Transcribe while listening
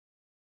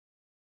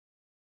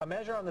A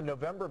measure on the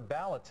November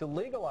ballot to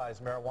legalize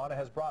marijuana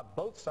has brought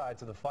both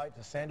sides of the fight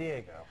to San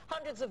Diego.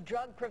 Hundreds of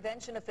drug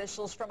prevention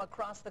officials from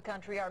across the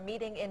country are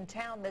meeting in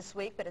town this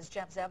week, but as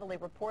Jeff Zevely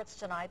reports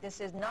tonight,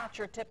 this is not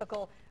your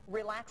typical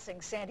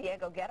relaxing San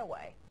Diego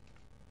getaway.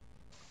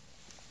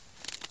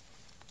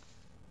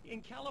 In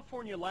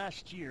California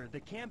last year, the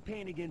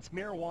Campaign Against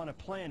Marijuana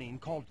Planting,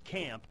 called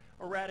CAMP,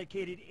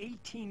 eradicated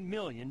 18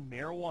 million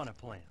marijuana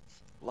plants.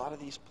 A lot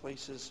of these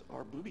places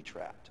are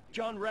booby-trapped.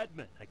 John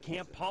Redmond, a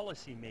CAMP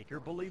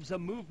policymaker, believes a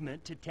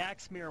movement to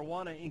tax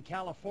marijuana in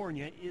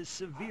California is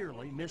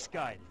severely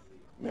misguided.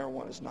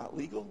 Marijuana is not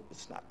legal,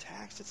 it's not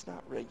taxed, it's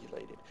not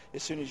regulated.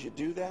 As soon as you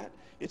do that,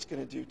 it's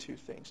going to do two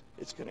things.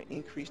 It's going to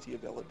increase the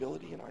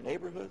availability in our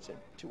neighborhoods and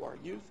to our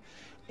youth,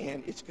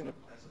 and it's going to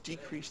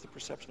decrease the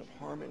perception of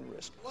harm and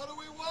risk. What do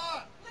we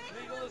want?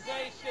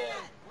 Legalization.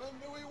 When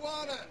do we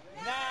want it?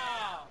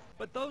 Now.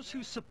 But those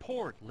who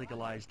support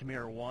legalized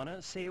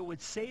marijuana say it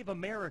would save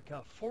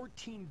America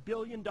 $14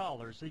 billion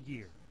a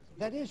year.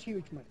 That is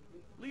huge money.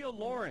 Leo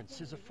Lawrence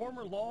is a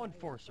former law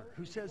enforcer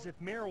who says if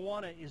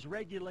marijuana is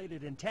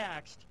regulated and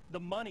taxed, the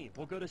money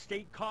will go to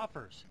state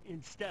coffers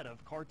instead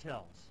of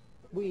cartels.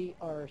 We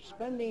are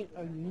spending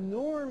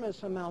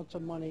enormous amounts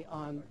of money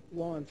on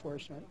law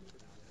enforcement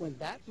when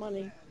that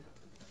money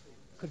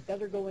could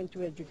better go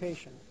into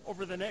education.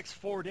 Over the next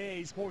 4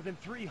 days, more than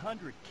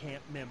 300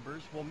 CAMP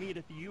members will meet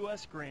at the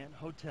U.S. Grant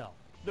Hotel.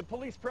 The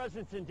police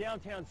presence in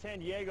downtown San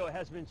Diego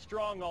has been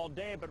strong all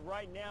day, but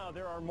right now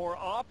there are more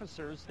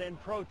officers than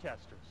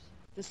protesters.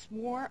 This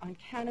war on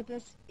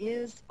cannabis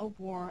is a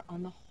war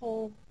on the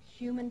whole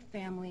human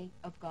family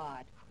of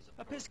God.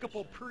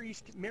 Episcopal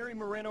priest Mary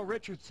Moreno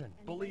Richardson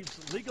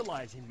believes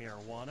legalizing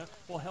marijuana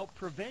will help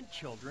prevent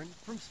children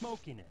from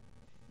smoking it.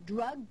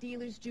 Drug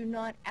dealers do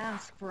not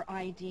ask for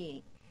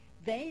ID.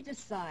 They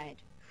decide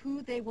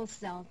who they will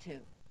sell to,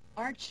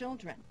 our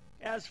children.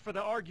 As for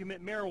the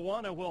argument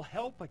marijuana will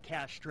help a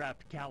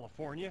cash-strapped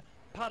California,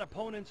 pot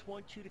opponents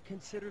want you to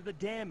consider the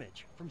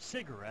damage from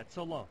cigarettes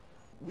alone.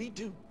 We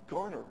do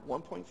garner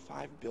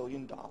 $1.5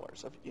 billion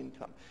of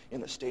income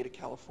in the state of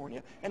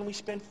California, and we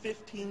spend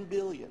 $15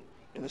 billion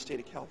in the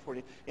state of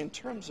California in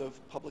terms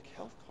of public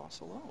health costs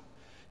alone.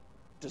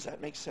 Does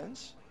that make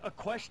sense? A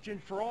question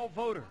for all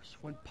voters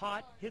when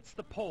pot hits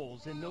the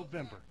polls in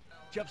November.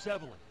 Jeff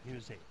Zevely,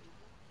 News 8.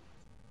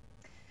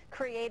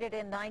 Created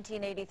in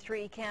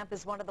 1983, CAMP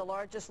is one of the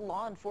largest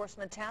law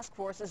enforcement task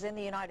forces in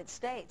the United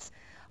States.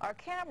 Our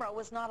camera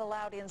was not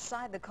allowed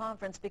inside the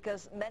conference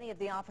because many of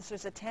the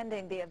officers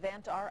attending the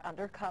event are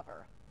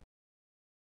undercover.